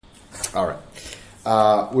All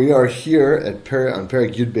right. We are here at on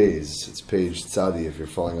Perek Yud-Beis. It's page Tzadi if you're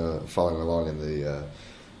following along in the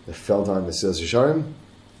Feldheim Mesillas Yesharim.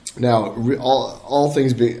 Now, all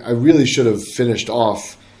things being, I really should have finished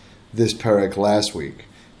off this Perek last week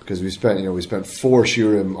because we spent 4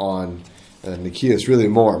 shiurim on Nekius, really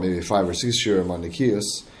more, maybe 5 or 6 shiurim on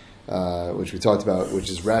Nekius, which we talked about, which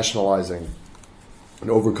is rationalizing and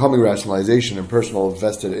overcoming rationalization and personal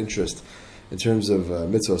vested interest in terms of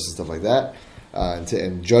mitzvos and stuff like that.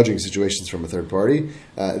 And judging situations from a third party.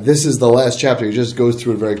 This is the last chapter. He just goes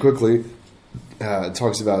through it very quickly. It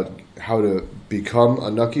talks about how to become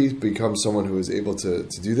a Naki, become someone who is able to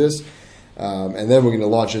do this. And then we're going to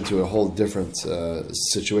launch into a whole different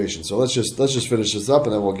situation. So let's just finish this up,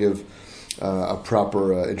 and then we'll give a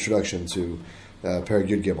proper introduction to Perek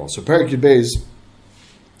Yud-Gimmel. So Perek Yud-Beis,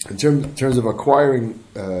 in terms of acquiring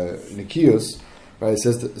Nekius, right, it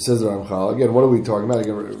says the Ramchal. Again, what are we talking about?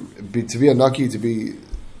 Again, to be a Naki, to be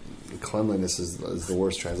cleanliness is the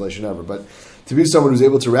worst translation ever. But to be someone who's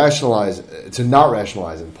able to rationalize, to not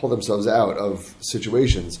rationalize and pull themselves out of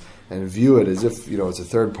situations and view it as if it's a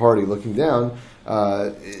third party looking down.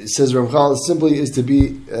 It says Ramchal simply is to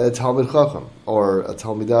be a Talmid Chacham or a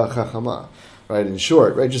Talmidah Chachama. Right, in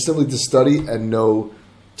short, right, just simply to study and know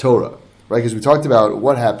Torah. Right, because we talked about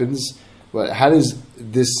what happens. But how does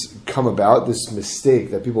this come about, this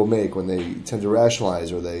mistake that people make when they tend to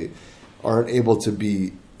rationalize or they aren't able to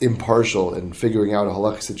be impartial in figuring out a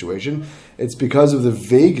halakhic situation? It's because of the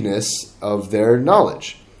vagueness of their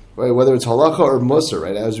knowledge, right? Whether it's halakha or musar,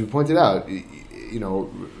 right? As we pointed out, you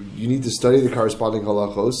need to study the corresponding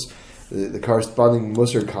halachos, the corresponding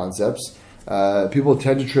musar concepts. People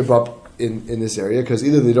tend to trip up in this area because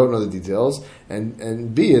either they don't know the details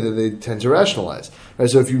and B, that they tend to rationalize. Right?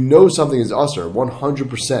 So if you know something is usher,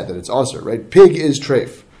 100% that it's usher, right? Pig is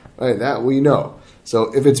treif, right? That we know.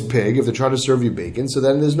 So if it's pig, if they're trying to serve you bacon, so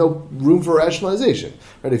then there's no room for rationalization,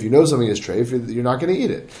 right? If you know something is treif, you're not going to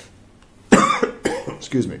eat it.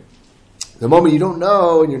 Excuse me. The moment you don't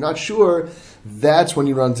know and you're not sure, that's when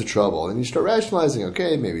you run into trouble. And you start rationalizing,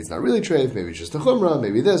 okay, maybe it's not really treif, maybe it's just a chumrah,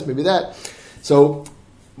 maybe this, maybe that. So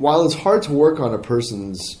while it's hard to work on a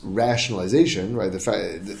person's rationalization, right, the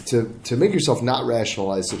fact to make yourself not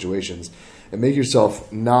rationalize situations and make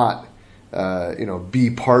yourself not, be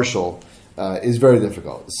partial is very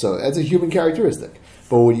difficult. So that's a human characteristic.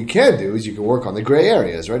 But what you can do is you can work on the gray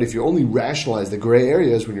areas, right? If you only rationalize the gray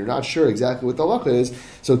areas when you're not sure exactly what the halacha is,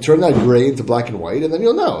 so turn that gray into black and white, and then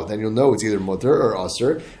you'll know. Then you'll know it's either mutter or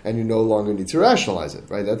usher, and you no longer need to rationalize it,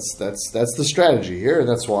 right? That's the strategy here, and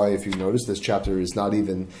that's why, if you notice, this chapter is not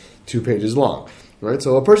even 2 pages long, right?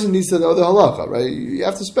 So a person needs to know the halacha, right? You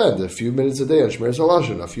have to spend a few minutes a day on Shmeres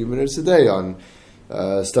HaLashon, a few minutes a day on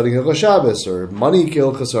studying Hilchos Shabbos, or money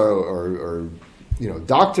Hilchos, or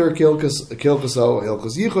doctor Hilchos,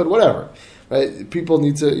 Hilchos Yichud, whatever. Right? People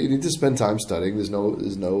need to spend time studying. There's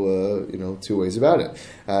no two ways about it.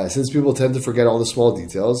 Since people tend to forget all the small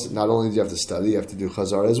details, not only do you have to study, you have to do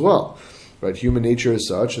chazar as well. Right? Human nature is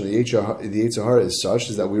such, and the Yetzer Hara is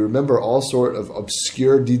such, is that we remember all sort of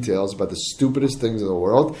obscure details about the stupidest things in the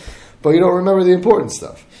world, but you don't remember the important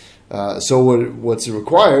stuff. So what's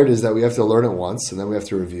required is that we have to learn it once, and then we have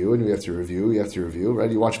to review, and we have to review, right?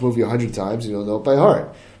 You watch a movie 100 times, and you don't know it by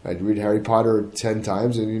heart. Right? You read Harry Potter 10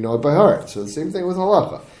 times, and you know it by heart. So the same thing with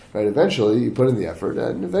halacha. Right? Eventually, you put in the effort,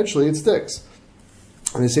 and eventually it sticks.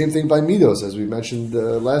 And the same thing by middos, as we mentioned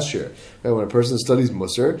last year. Right? When a person studies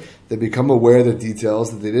musar, they become aware of the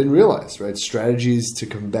details that they didn't realize. Right? Strategies to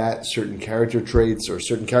combat certain character traits, or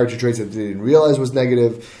certain character traits that they didn't realize was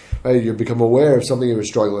negative. Right? You become aware of something you were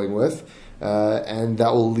struggling with, and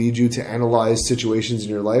that will lead you to analyze situations in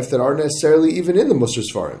your life that aren't necessarily even in the Musar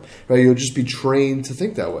Sfarim. Right? You'll just be trained to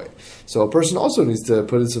think that way. So a person also needs to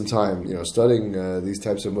put in some time, studying these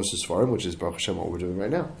types of Musar Sfarim, which is Baruch Hashem what we're doing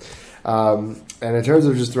right now. And in terms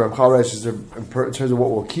of just the Ramchal writes, in terms of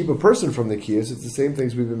what will keep a person from Nekius, it's the same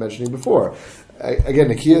things we've been mentioning before. Again,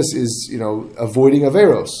 Nekius is avoiding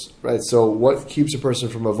averos, right? So what keeps a person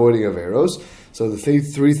from avoiding averos? So the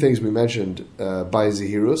 3 things we mentioned by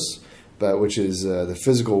Zehirus, which is the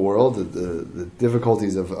physical world, the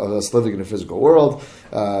difficulties of us living in a physical world,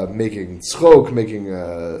 making tzchok, making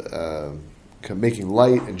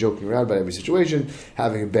light and joking around about every situation,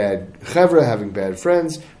 having a bad chevra, having bad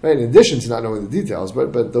friends, right? In addition to not knowing the details,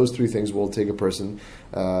 but those 3 things will take a person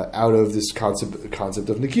out of this concept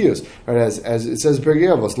of Nekius. Right? As it says in Perek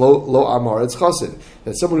Yavos, lo amar it's chassid,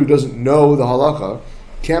 that someone who doesn't know the halacha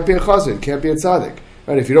can't be a chassid, can't be a tzaddik.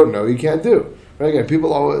 Right? If you don't know, you can't do. Right? Again,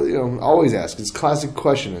 people always ask, it's a classic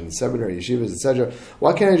question in seminary, yeshivas, etc.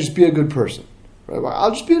 Why can't I just be a good person? Right? Well,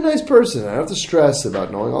 I'll just be a nice person. I don't have to stress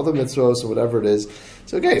about knowing all the mitzvahs or whatever it is.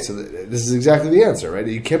 So this is exactly the answer, right?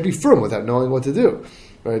 You can't be frum without knowing what to do.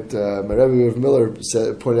 Right? My Rebbe Rav Miller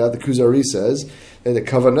pointed out, the Kuzari says, that the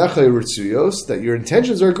kavanecha ritzuyos, that your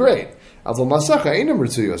intentions are great. Avol masacha einam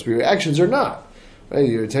ritzuyos, but your actions are not. Right?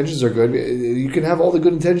 Your intentions are good. You can have all the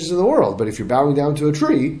good intentions in the world, but if you're bowing down to a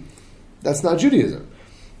tree, that's not Judaism.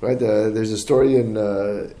 Right? There's a story in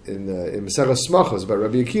Mesillas Smachos about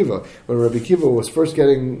Rabbi Akiva. When Rabbi Akiva was first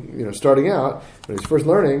starting out, when he was first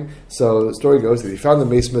learning, so the story goes that he found the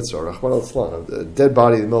Meis Mitzvah, Rachman al-Tzlan, a dead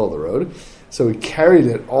body in the middle of the road. So he carried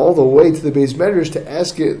it all the way to the Beis Medrash to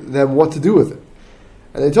ask them what to do with it.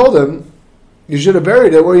 And they told him, you should have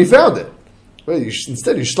buried it where you found it. Well,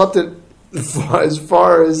 instead you schlepped it as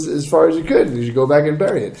far as you could. You should go back and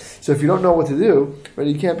bury it. So if you don't know what to do, right,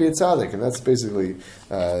 you can't be a tzaddik, and that's basically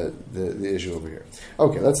the issue over here.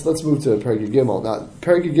 Okay, let's move to Perek Yud-Gimmel. Now,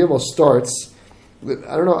 Perek Yud-Gimmel starts.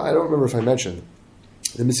 I don't remember if I mentioned.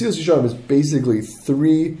 The Mesillas Yesharim is basically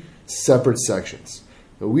 3 separate sections.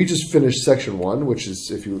 Now, we just finished section 1, which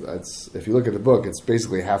is if you look at the book, it's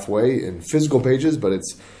basically halfway in physical pages, but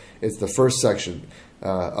it's the first section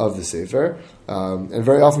of the Sefer, and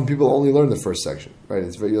very often people only learn the first section. Right?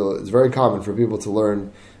 It's very common for people to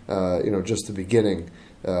learn, just the beginning,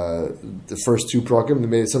 the first 2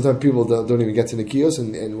 perakim. Sometimes people don't even get to Nekius,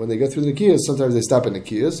 and when they get through the Nekius, sometimes they stop at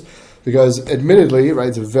Nekius, because admittedly, right,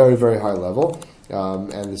 it's a very, very high level,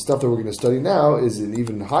 and the stuff that we're going to study now is an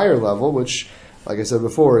even higher level, which, like I said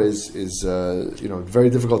before, is very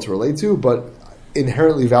difficult to relate to, but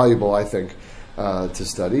inherently valuable, I think, to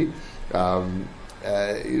study.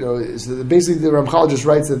 Basically, the Ramchal just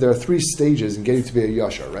writes that there are 3 stages in getting to be a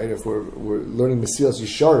Yashar, right? If we're learning Mesillas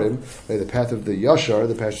Yesharim, right, the path of the Yashar,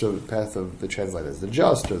 the path of the translated as the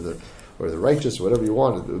just, or the righteous, or whatever you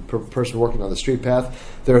want, the person working on the straight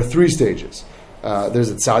path, there are 3 stages. There's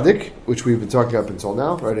a tzaddik, which we've been talking about up until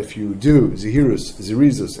now, right? If you do zihirus,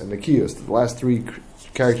 zirizus, and nekius, the last 3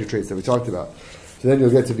 character traits that we talked about, so then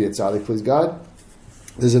you'll get to be a tzaddik, please God.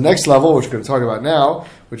 There's a next level, which we're going to talk about now,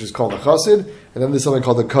 which is called the chassid, and then there's something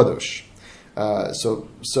called the kadosh. So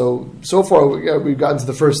far we've gotten to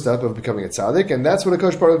the first step of becoming a tzaddik, and that's what a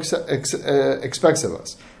Kodesh Baruch expects of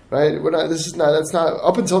us, right? That's not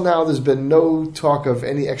up until now. There's been no talk of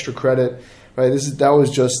any extra credit, right? That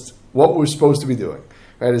was just what we're supposed to be doing,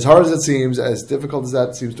 right? As hard as it seems, as difficult as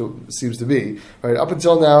that seems to be, right? Up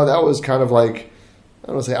until now, that was kind of like, I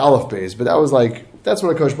don't want to say aleph beis, but that's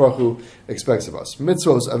what a Kodesh Baruch Hu expects of us.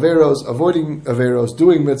 Mitzvos, averos, avoiding averos,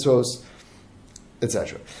 doing mitzvos,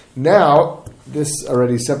 etc. Now, this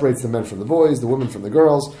already separates the men from the boys, the women from the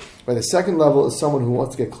girls. By the second level is someone who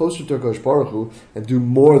wants to get closer to Kodesh Baruch Hu and do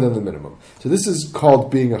more than the minimum. So this is called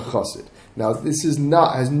being a chassid. Now, this has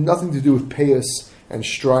nothing to do with payas and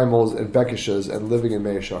shtreimels and bekishas and living in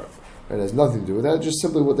Yesharim. It has nothing to do with that. It's just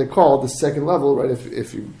simply what they call the second level, right?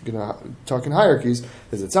 If you're going to talk in hierarchies,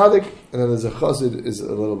 there's a tzaddik, and then there's a chassid is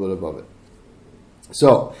a little bit above it.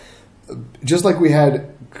 So, just like we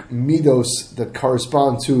had midos that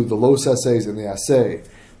correspond to the los essays and the asay,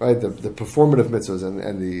 right? The performative mitzvahs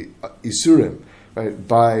and the isurim, right?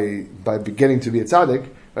 By beginning to be a tzaddik,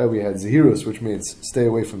 right? We had zihirus, which means stay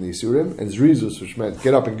away from the isurim, and zrizus, which meant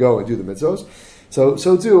get up and go and do the mitzvahs. So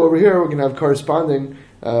too over here we're going to have corresponding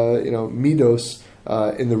midos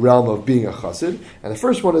in the realm of being a chassid, and the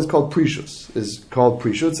first one is called Perishus.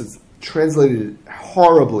 It's translated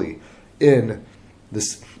horribly in the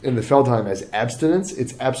Feldheim as abstinence.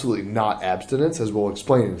 It's absolutely not abstinence, as we'll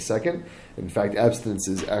explain in a second. In fact, abstinence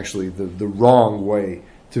is actually the wrong way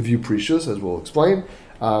to view Perishus, as we'll explain.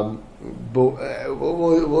 But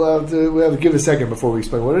we'll have to give a second before we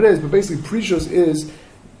explain what it is. But basically, Perishus is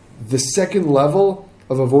the second level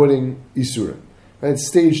of avoiding isurim. Right?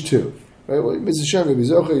 Stage 2. Right? Well, you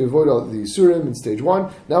avoid all the isurim in stage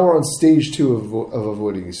 1. Now we're on stage 2 of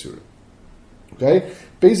avoiding isurim. Okay?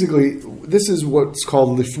 Basically, this is what's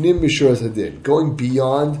called lifnim mishuras hadin, going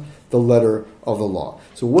beyond the letter of the law.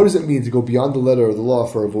 So what does it mean to go beyond the letter of the law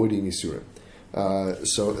for avoiding isurim?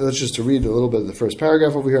 So let's just to read a little bit of the first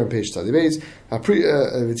paragraph over here on page Yud-Beis.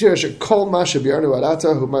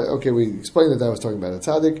 Okay, we explained that was talking about a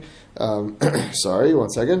tzaddik. Sorry, one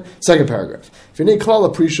second. Second paragraph. Finei klal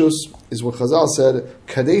Perishus is what Chazal said.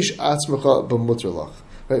 Kadesh atzmecha b'muter lach.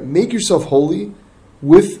 Right, make yourself holy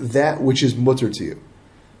with that which is mutter to you.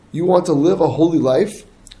 You want to live a holy life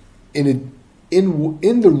in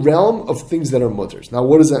the realm of things that are mutters. Now,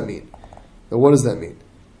 what does that mean?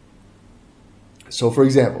 So, for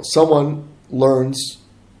example, someone learns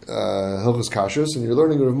Hilchos Kashrus, and you're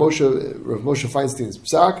learning Rav Moshe Feinstein's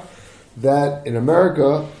psak that in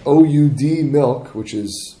America, OUD milk, which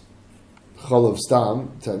is chalav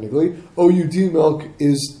stam, technically, OUD milk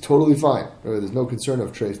is totally fine. Right? There's no concern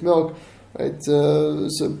of treif milk. Right?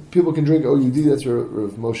 So people can drink OUD, that's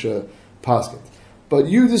Rav Moshe Paskin. But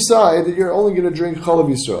you decide that you're only going to drink chalav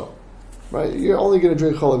Yisrael. Right? You're only going to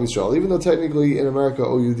drink chalav Yisrael, even though technically in America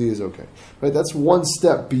OUD is okay. Right? That's one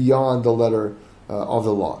step beyond the letter of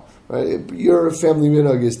the law. Right? Your family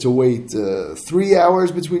minhag is to wait 3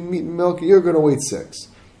 hours between meat and milk, you're going to wait 6.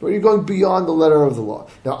 But you're going beyond the letter of the law.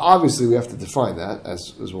 Now, obviously, we have to define that,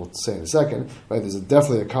 as we'll say in a second. Right? There's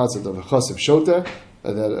definitely a concept of a chassid shoteh,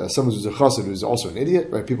 that someone who's a chassid who's also an idiot.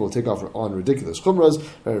 Right? People take off on ridiculous chumras.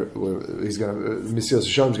 Right? Mesillas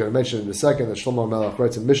Yesharim is going to mention in a second that Shlomo Melech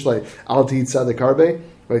writes in Mishlei, Al Tihit Tzaddik Harbe.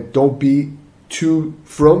 Right? Don't be too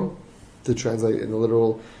frum, to translate in the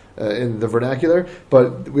literal. In the vernacular,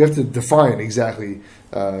 but we have to define exactly,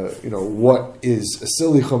 what is a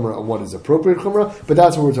silly chumrah and what is appropriate chumrah. But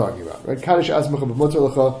that's what we're talking about, right? Kaddish asmecha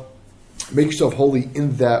b'mutar lecha. Make yourself holy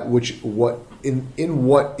in that in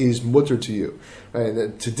what is mutter to you, right?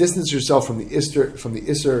 And to distance yourself from the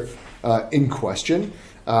isser in question,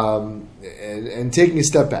 and taking a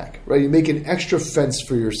step back, right? You make an extra fence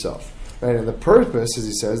for yourself. Right, and the purpose, as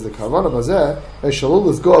he says, the kavana bazeh,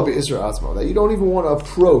 that you don't even want to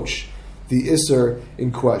approach the isser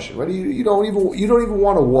in question. Right, you don't even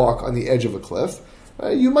want to walk on the edge of a cliff.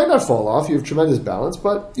 You might not fall off; you have tremendous balance,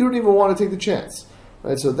 but you don't even want to take the chance.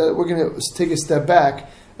 Right, so that we're going to take a step back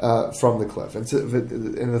from the cliff. And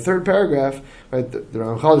in the third paragraph, right, the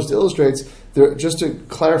Ramchal just illustrates. Just to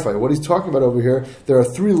clarify what he's talking about over here, there are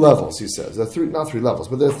 3 levels. He says there are not 3 levels,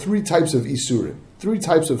 but there are 3 types of isurim. 3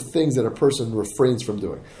 types of things that a person refrains from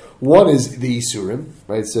doing. One is the isurim,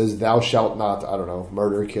 right? It says, "Thou shalt not,"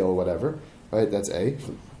 murder, kill, whatever. Right? That's A.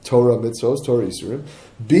 Torah mitzvos, Torah isurim.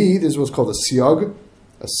 B. This is what's called a siyag.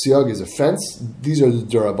 A siyag is a fence. These are the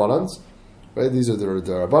durabanans. Right? These are the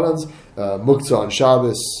durabanans. Muktzah on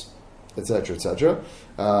Shabbos, etc., etc.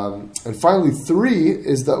 And finally, 3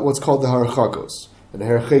 is what's called the harachakos and the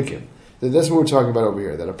harachekim. That's what we're talking about over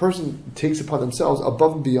here. That a person takes upon themselves,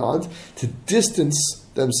 above and beyond, to distance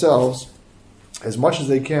themselves as much as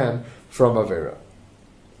they can from Avera.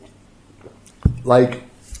 Like,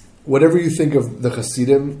 whatever you think of the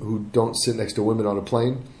Hasidim who don't sit next to women on a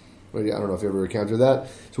plane. I don't know if you ever encountered that.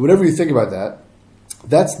 So whatever you think about that,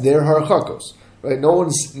 that's their harachakos. Right? No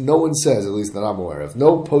one says, at least that I'm aware of,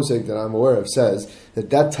 no posek that I'm aware of says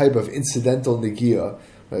that type of incidental negia,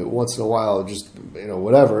 right, once in a while, just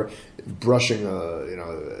whatever, brushing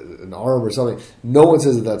an arm or something. No one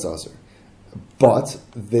says that that's usher, but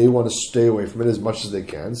they want to stay away from it as much as they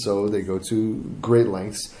can, so they go to great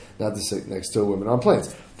lengths not to sit next to women on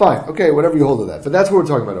planes. Fine, okay, whatever you hold of that. But that's what we're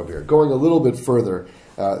talking about over here, going a little bit further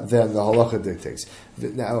than the halacha dictates.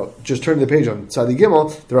 Now, just turn the page on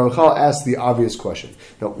Yud-Gimmel, the Ramchal asks the obvious question.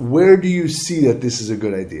 Now, where do you see that this is a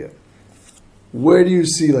good idea? Where do you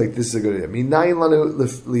see this is a good idea? Minayin lanu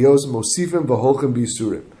lios mosifim v'holchem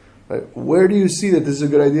b'yisurim. Right? Where do you see that this is a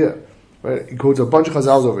good idea? Right? He quotes a bunch of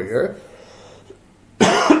chazals over here.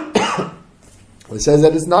 It says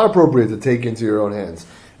that it's not appropriate to take into your own hands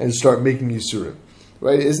and start making yisurim.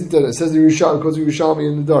 Right? Isn't that it says the Yerushalmi, quotes the Yerushalmi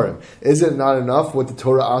in the Darim? Is it not enough what the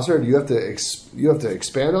Torah asher? You have to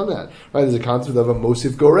expand on that. Right? There's a concept of a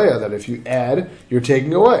mosif goreya, that if you add, you're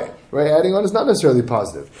taking away. Right? Adding on is not necessarily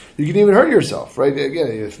positive. You can even hurt yourself. Right? Again,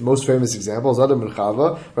 the most famous example is Adam and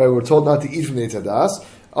Chava. Right? We're told not to eat from the Eitz Hadas.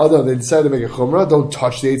 Adam, they decided to make a chumrah. Don't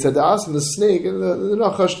touch the Eitz Hadas, and the snake and the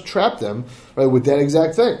Nachash trapped them, right, with that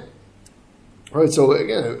exact thing. Right, so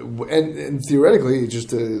again, and theoretically,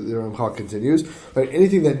 just the Ramchal continues, right,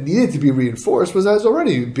 anything that needed to be reinforced has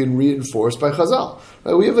already been reinforced by Chazal.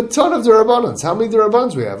 Right, we have a ton of derabanans. How many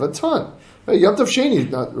derabanans we have? A ton. Right, Yom Tov Sheni,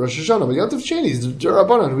 not Rosh Hashanah, but Yom Tov Sheni is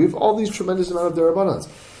derabanan. We have all these tremendous amount of derabanans.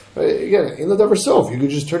 Right, again, in the Davar Sof, you could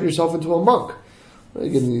just turn yourself into a monk. Right,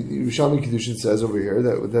 again, the Yerushalmi Kedushin says over here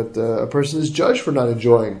that a person is judged for not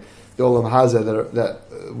enjoying the Olam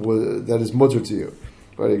Hazeh that is mutter to you.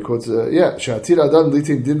 Right, he quotes, Sha'atir Adam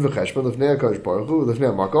litin din v'cheshbon lefnei HaKadosh Baruch Hu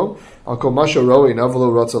lefnei HaMakom al kol ma she'ro einav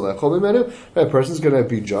v'lo ratza lechol mimenu. A person's going to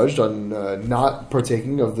be judged on not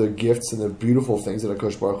partaking of the gifts and the beautiful things that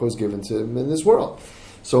HaKadosh Baruch Hu has given to him in this world.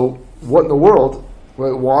 So, what in the world?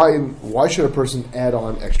 Right, why should a person add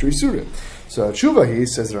on extra isurim? So, Tshuva, he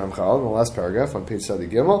says the Ramchal in the last paragraph on page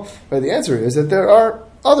Yud-Gimmel. Right, the answer is that there are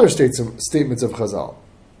other statements of Chazal.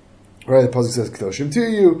 Right, the pasuk says "Kedoshim to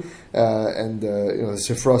you," and the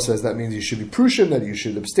Sifra says that means you should be prushim, that you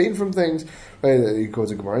should abstain from things. Right, he quotes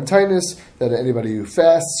a Gemara in Tainus that anybody who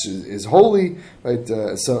fasts is holy. Right,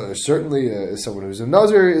 so certainly someone who's a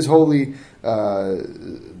Nazir is holy.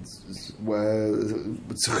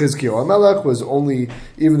 Chizkiyahu HaMelech was only,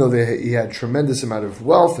 even though he had tremendous amount of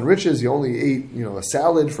wealth and riches, he only ate a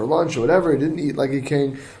salad for lunch or whatever. He didn't eat like a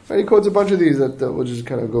king. Right? He quotes a bunch of these that we'll just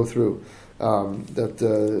kind of go through.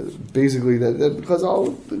 Basically because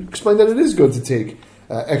I'll explain that it is good to take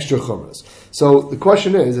extra chumras. So the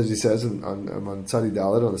question is, as he says on Tzadi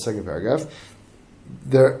Dalet on the second paragraph,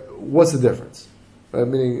 what's the difference? Right?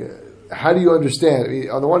 Meaning, how do you understand? I mean,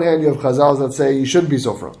 on the one hand, you have chazals that say you shouldn't be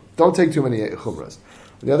so from. Don't take too many chumras.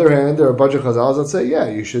 On the other hand, there are a bunch of chazals that say, yeah,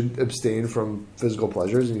 you should abstain from physical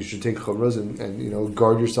pleasures and you should take chumras and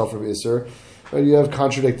guard yourself from isser. Right? You have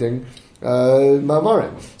contradicting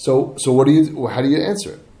ma'amarim. So how do you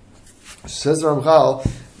answer it? Says Ramchal,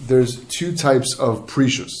 there's two types of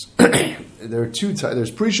Perishus. There are two types.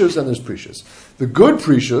 There's Perishus and there's Perishus. The good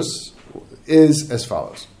Perishus is as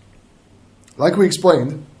follows. Like we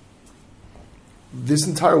explained, this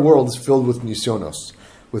entire world is filled with nisyonos,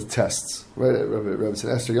 with tests. Right? Rabbi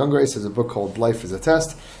Esther Younggrace has a book called Life is a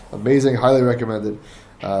Test. Amazing, highly recommended.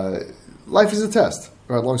 Life is a test.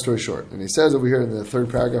 Right, long story short. And he says over here in the third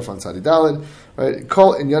paragraph on Tzadi Daled, right,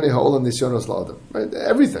 Kol inyani ha'olam nisyonos la'adam. Right,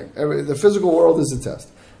 everything. The physical world is a test.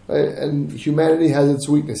 Right? And humanity has its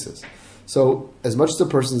weaknesses. So as much as the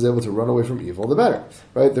person is able to run away from evil, the better.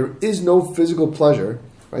 Right? There is no physical pleasure,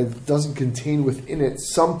 right, that doesn't contain within it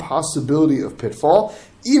some possibility of pitfall,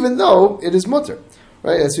 even though it is mutter.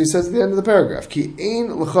 Right? As he says at the end of the paragraph, Ki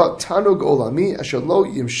ein l'cha tanug olami asher lo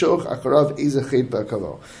yimshoch acharav eze chet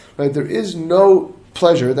ba'kalo. Right? There is no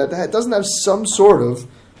pleasure that doesn't have some sort of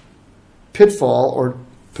pitfall or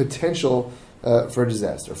potential for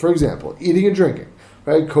disaster. For example, eating and drinking.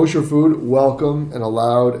 Right? Kosher food, welcome and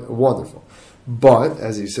allowed, wonderful. But,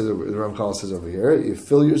 as he says, the Ramchal says over here, you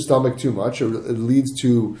fill your stomach too much, it leads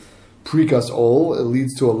to prikas ol, it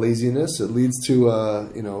leads to a laziness, it leads to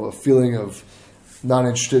a feeling of not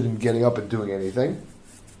interested in getting up and doing anything.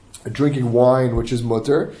 Drinking wine, which is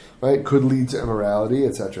mutter, right, could lead to immorality,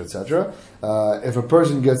 etc., etc. If a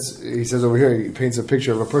person he says over here, he paints a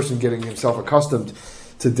picture of a person getting himself accustomed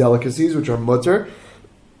to delicacies, which are mutter,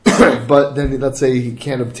 but then let's say he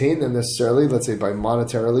can't obtain them necessarily, let's say by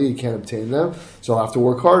monetarily he can't obtain them, so he'll have to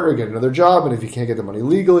work harder, get another job, and if he can't get the money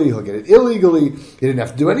legally, he'll get it illegally. He didn't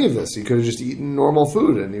have to do any of this. He could have just eaten normal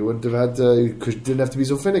food, and he wouldn't have had to, didn't have to be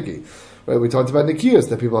so finicky. Right? We talked about Nekius,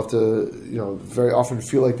 that people have to, very often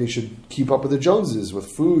feel like they should keep up with the Joneses,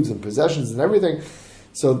 with foods and possessions and everything.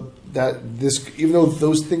 So that this, even though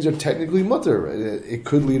those things are technically mutter, right, it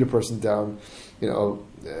could lead a person down,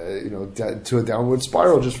 to a downward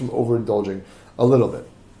spiral just from overindulging a little bit.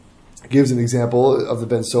 Gives an example of the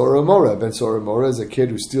Ben Sora Mora. Ben Sora Mora is a kid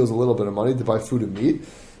who steals a little bit of money to buy food and meat.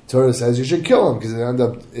 Torah says you should kill him because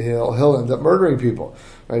he'll end up murdering people.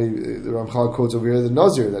 Right? The Ramchal quotes over here the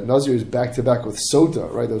Nazir. That Nazir is back to back with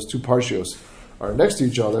Sota. Right? Those two parshios are next to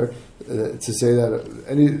each other to say that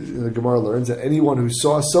the Gemara learns that anyone who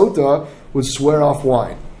saw a Sota would swear off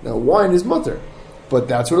wine. Now wine is mutter, but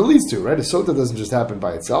that's what it leads to. Right? A Sota doesn't just happen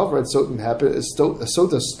by itself. Right? A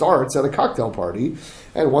Sota starts at a cocktail party,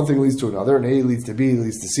 and one thing leads to another, and A leads to B,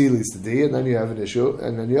 leads to C, leads to D, and then you have an issue,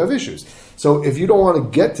 and then you have issues. So if you don't want to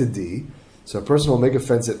get to D, so a person will make a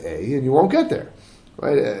fence at A, and you won't get there.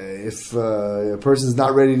 Right? If a person is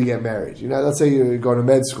not ready to get married, let's say you're going to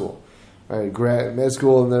med school, right? Med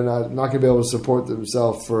school, and they're not going to be able to support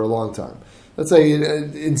themselves for a long time. Let's say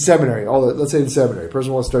in seminary, a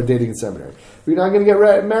person wants to start dating in seminary. But you're not going to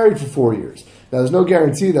get married for 4 years. Now, there's no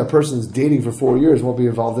guarantee that person's dating for 4 years won't be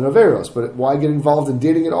involved in Averos, but why get involved in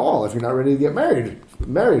dating at all if you're not ready to get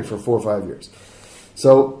married for 4 or 5 years?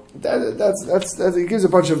 So that's it gives a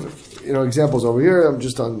bunch of examples over here. I'm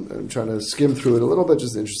trying to skim through it a little bit,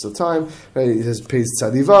 just in the interest of time. Right? He says pays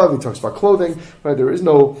tzadivav. He talks about clothing. Right? There is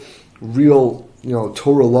no real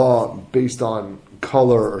Torah law based on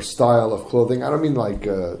color or style of clothing. I don't mean like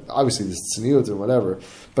obviously this tzniut and whatever,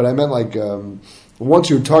 but I meant like once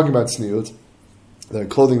you're talking about tzniut, the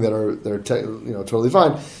clothing that are totally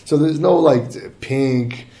fine. So there's no like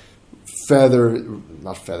pink, glitter,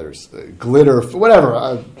 whatever.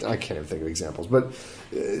 I can't even think of examples, but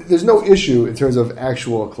there's no issue in terms of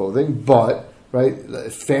actual clothing. But right,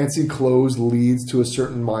 fancy clothes leads to a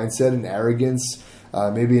certain mindset and arrogance,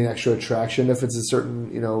 maybe an extra attraction if it's a certain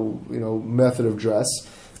method of dress.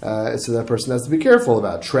 So that person has to be careful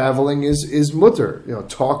about. Traveling is mutter.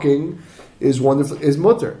 Talking is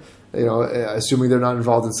mutter. Assuming they're not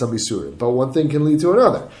involved in some isura. But one thing can lead to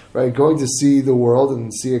another, right? Going to see the world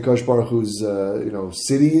and see Akash Baruch Hu's,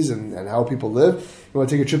 cities and how people live. You want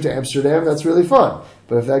to take a trip to Amsterdam, that's really fun.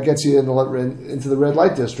 But if that gets you into the red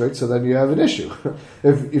light district, so then you have an issue.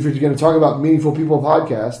 If you're going to talk about Meaningful People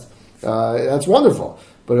podcast, that's wonderful.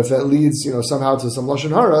 But if that leads, somehow to some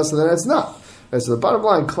lashon hara, so then it's not. And so the bottom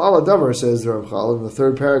line, klal hadavar, says the Ramchal in the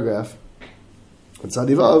third paragraph, in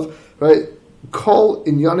Tzadivav, right? Kol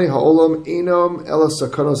inyane ha'olam enam ela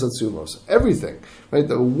sakanos atzumos. Everything, right?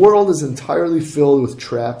 The world is entirely filled with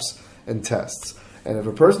traps and tests. And if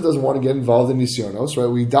a person doesn't want to get involved in nisyonos, right,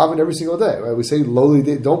 we daven every single day, right? We say,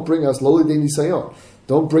 don't bring us loli de nisayon.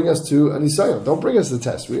 Don't bring us to a nisayon. Don't bring us to the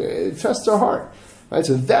test. It tests our heart, right?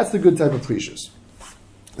 So that's the good type of perishus.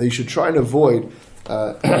 That you should try and avoid,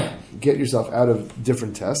 get yourself out of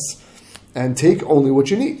different tests, and take only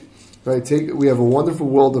what you need, right? We have a wonderful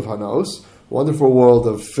world of hanos, wonderful world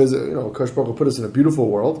of physics. Kosh Baruch Hu put us in a beautiful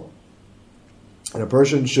world, and a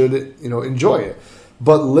person should, enjoy it.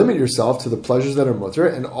 But limit yourself to the pleasures that are mutter,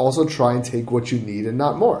 and also try and take what you need and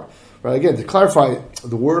not more. Right? Again, to clarify,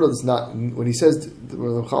 the word is not, when he says,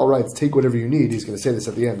 when Ramchal writes, take whatever you need, he's going to say this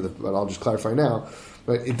at the end, but I'll just clarify now.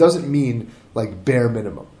 Right? It doesn't mean like bare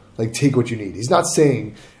minimum, like take what you need. He's not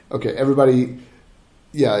saying, okay, everybody,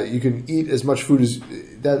 you can eat as much food as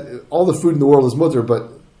that. All the food in the world is mutter, but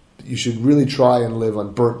you should really try and live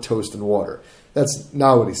on burnt toast and water. That's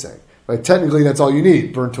not what he's saying. Right? Technically, that's all you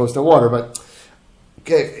need, burnt toast and water, but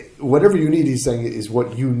okay, whatever you need, he's saying, is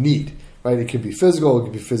what you need, right? It could be physical, it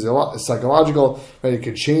could be psychological, right? It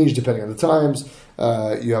could change depending on the times.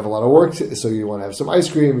 You have a lot of work, so you want to have some ice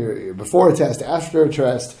cream you're before a test, after a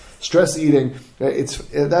test, stress eating. Right?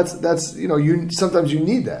 That's sometimes you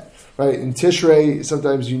need that, right? In Tishrei,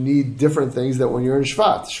 sometimes you need different things that when you're in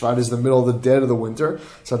Shvat. Shvat is the middle of the dead of the winter.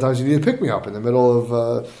 Sometimes you need to pick me up in the middle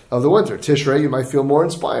of the winter. Tishrei, you might feel more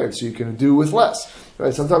inspired, so you can do with less.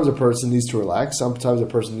 Right? Sometimes a person needs to relax. Sometimes a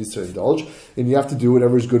person needs to indulge, and you have to do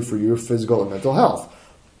whatever is good for your physical and mental health.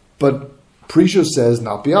 But Perishus says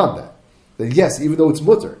not beyond that. That yes, even though it's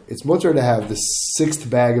mutter to have the sixth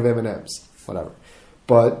bag of M&Ms, whatever.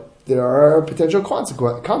 But there are potential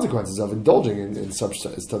consequences of indulging in such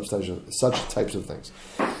types of things.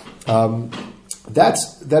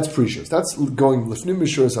 That's Perishus. That's going lifnim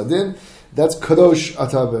mishur sadin. That's kadosh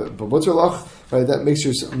ata b'mutter lach. Right, that makes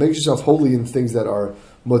yourself holy in things that are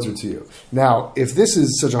mutter to you. Now, if this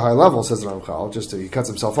is such a high level, says Ramchal, he cuts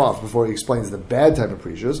himself off before he explains the bad type of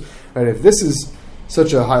perishus. Right, if this is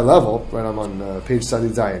such a high level, right, I'm on page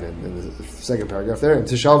Sadid Zayin in the second paragraph there, and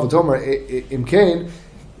Tishal v'tomer imkain.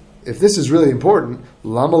 If this is really important,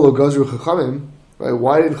 lama lo gazru chachamim, right?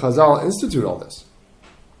 Why did Chazal institute all this?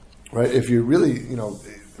 Right, if you really,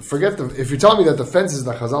 if you're telling me that the fences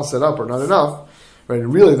that Chazal set up are not enough. Right,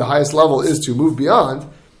 and really the highest level is to move beyond.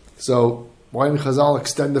 So why didn't Chazal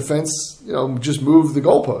extend the fence? Just move the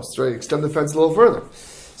goalposts, right? Extend the fence a little further.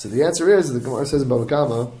 So the answer is, the Gemara says in Bava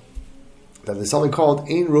Kama, that there's something called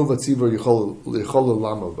Ein Rov HaTzibur Yicholu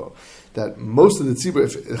Lamo Bo. That most of the tzibur,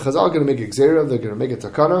 if Chazal are going to make a gzera, they're going to make a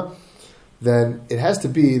takana, then it has to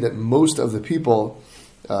be that most of the people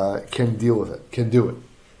can deal with it, can do it.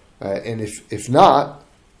 And if not,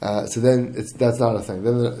 so then that's not a thing.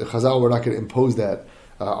 Then the Chazal, we're not going to impose that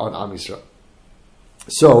on Am Yisrael.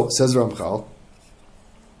 So, says Ramchal,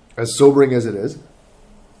 as sobering as it is,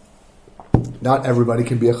 not everybody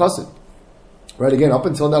can be a chassid. Right? Again, up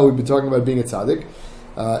until now we've been talking about being a tzaddik,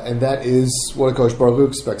 and that is what Kosh Baruch Hu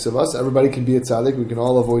expects of us. Everybody can be a tzaddik, we can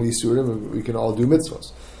all avoid Yisurim, we can all do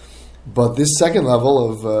mitzvahs. But this second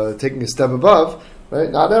level of taking a step above, right?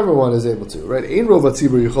 Not everyone is able to. Right? Ein rov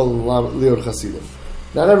hatzibur yichol lior chasidim.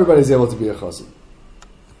 Not everybody is able to be a chassid.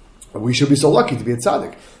 We should be so lucky to be a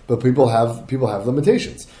tzaddik, but people have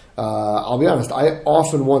limitations. I'll be honest. I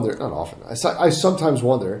often wonder, not often. I sometimes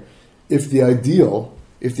wonder if the ideal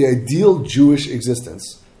Jewish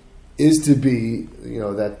existence is to be,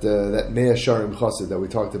 that Yesharim chassid that we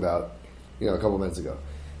talked about, a couple minutes ago.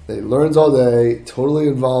 That he learns all day, totally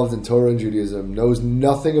involved in Torah and Judaism, knows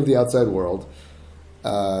nothing of the outside world.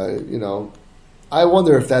 I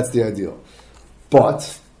wonder if that's the ideal.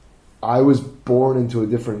 But I was born into a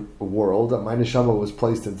different world. My neshama was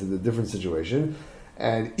placed into the different situation,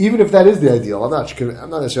 and even if that is the ideal, I'm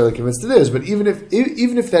not necessarily convinced it is. But even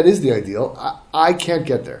if that is the ideal, I can't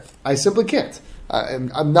get there. I simply can't.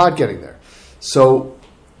 I'm not getting there. So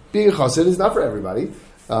being a chassid is not for everybody.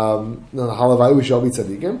 Halavai we shall be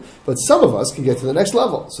tzaddikim, but some of us can get to the next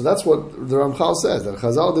level. So that's what the Ramchal says, that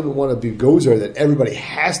Chazal didn't want to be gozer that everybody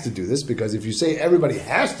has to do this, because if you say everybody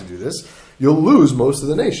has to do this, you'll lose most of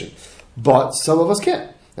the nation. But some of us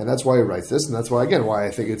can, and that's why he writes this, and that's why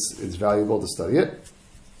I think it's valuable to study it.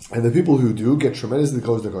 And the people who do get tremendously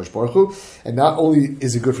close to Kosh Baruch Hu, and not only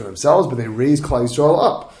is it good for themselves, but they raise Klal Yisrael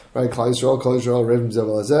up. Right? Klal Yisrael, Revim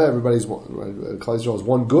Zevel Hazeh, everybody's one, Klal Yisrael is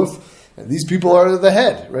one guf. And these people are the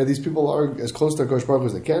head, right? These people are as close to Kosh Baruch Hu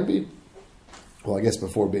as they can be. Well, I guess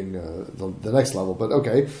before being the next level, but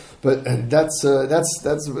okay. But that's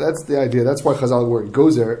the idea. That's why Chazal word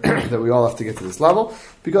goes there, that we all have to get to this level,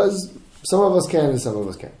 because some of us can and some of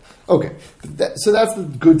us can't. Okay, so that's the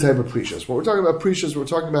good type of Perishus. When we're talking about Perishus, we're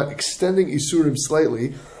talking about extending Isurim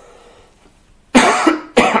slightly,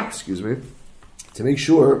 excuse me, to make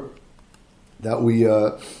sure that we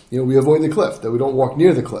avoid the cliff, that we don't walk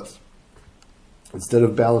near the cliff, instead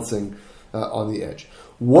of balancing on the edge.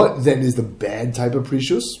 What then is the bad type of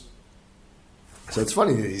Perishus? So it's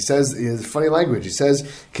funny. He has funny language. He says,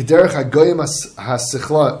 "Kederech hagoyim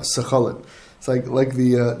hasechalin." It's like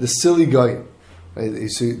the silly goyim, right,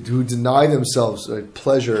 who deny themselves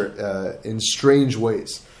pleasure in strange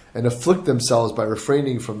ways and afflict themselves by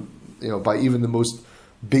refraining from, by even the most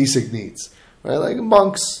basic needs. Right, like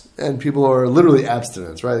monks and people who are literally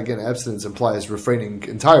abstinence. Right, again, abstinence implies refraining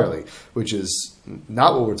entirely, which is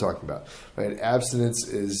not what we're talking about. Right, abstinence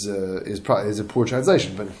is a poor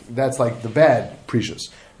translation, but that's like the bad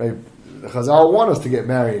Perishus. Right, Chazal want us to get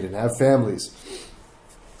married and have families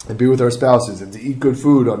and be with our spouses and to eat good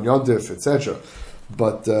food on Yom Tif, etc.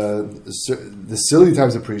 But the silly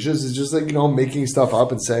types of Perishus is just like making stuff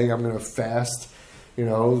up and saying I'm going to fast,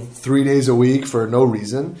 3 days a week for no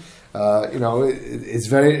reason. It's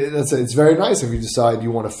very nice if you decide you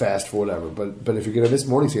want to fast for whatever, but if you're going to miss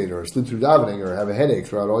morning seder or sleep through davening or have a headache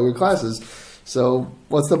throughout all your classes, so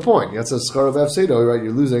what's the point? That's a schar of afsedo, right?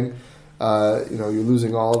 You're losing, you're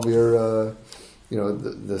losing all of your,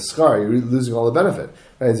 the schar. You're losing all the benefit.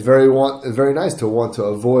 Right? It's very nice to want to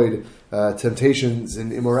avoid temptations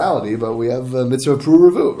and immorality, but we have a mitzvah pru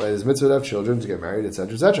revu, right? There's mitzvah to have children, to get married,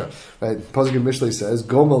 etc., etc. Right? Pasuk in Mishlei says,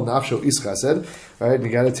 "Gomel nafsho ischased," right? And you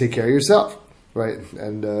got to take care of yourself, right?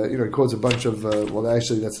 And he quotes a bunch of.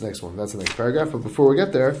 Actually, that's the next one. That's the next paragraph. But before we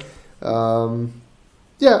get there, we can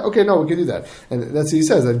do that. And that's what he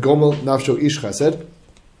says, that Gomel nafsho ischased.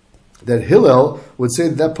 That Hillel would say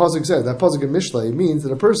that pasuk says, that pasuk in Mishlei means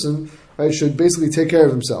that a person, right, should basically take care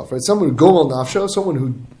of himself. Right? Someone who gomel nafsho, someone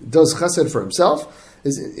who does chesed for himself,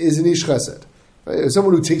 is an ish chesed. Right?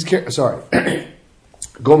 Someone who takes care.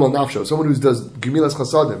 Gomel nafsho, someone who does gemilas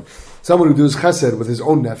chasadim, someone who does chesed with his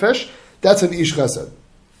own nefesh, that's an ish chesed.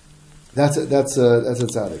 That's a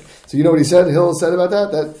tzaddik. So you know what he said? Hillel said about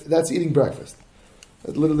that? That's eating breakfast.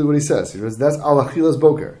 That's literally what he says. He says that's al achilas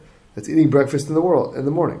boker. That's eating breakfast in the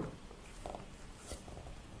morning.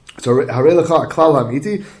 So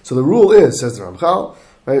the rule is, says the Ramchal,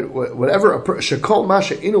 right? Whatever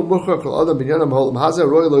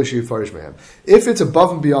if it's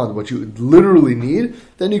above and beyond what you literally need,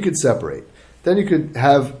 then you could separate. Then you could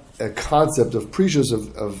have a concept of Perishus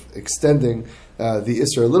of extending the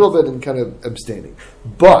Isser a little bit and kind of abstaining.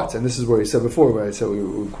 But, and this is where he said before, where I said we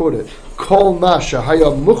would quote it, Kol ma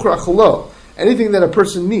shehaya mukhrach lo, anything that a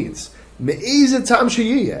person needs, me'ezeh tam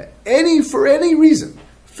sheyiyeh, for any reason,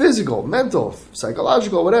 physical, mental,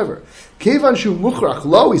 psychological, whatever. Kevan shu mukhrach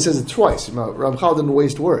lo, he says it twice. Ramchal didn't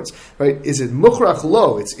waste words, right? Is it mukhrach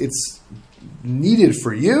lo? It's needed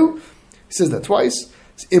for you. He says that twice.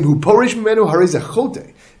 Imhu porish mimenu harei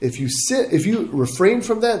chote. If you refrain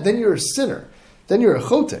from that, then you're a sinner. Then you're a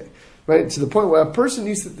chote, right? To the point where a person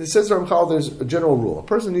needs to. It says Ramchal, there's a general rule. A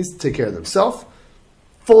person needs to take care of themselves.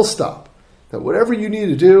 Full stop. That whatever you need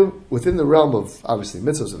to do within the realm of, obviously,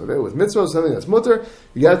 mitzvahs, with mitzvahs, something that's mutter,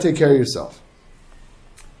 you got to take care of yourself.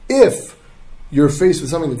 If you're faced with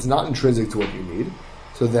something that's not intrinsic to what you need,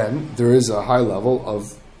 so then there is a high level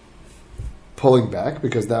of pulling back,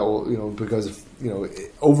 because that will,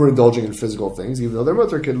 overindulging in physical things, even though they're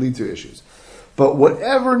mutter, can lead to issues. But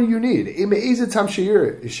whatever you need,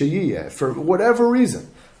 for whatever reason,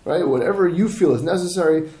 right? Whatever you feel is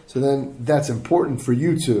necessary, so then that's important for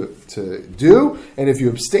you to do. And if you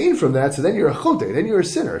abstain from that, so then you're a chote, then you're a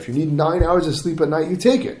sinner. If you need 9 hours of sleep at night, you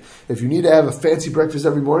take it. If you need to have a fancy breakfast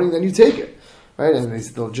every morning, then you take it. Right? And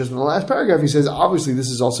just in the last paragraph, he says, obviously this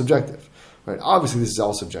is all subjective. Right? Obviously this is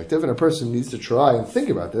all subjective, and a person needs to try and think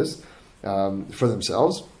about this for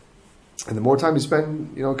themselves. And the more time you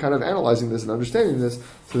spend, kind of analyzing this and understanding this,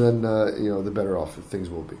 so then, the better off things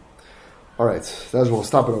will be. All right, we'll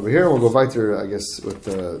stop it over here. We'll go weiter, I guess, with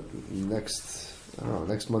the next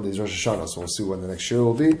Monday's Rosh Hashanah, so we'll see when the next year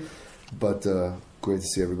will be. But great to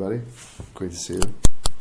see everybody. Great to see you.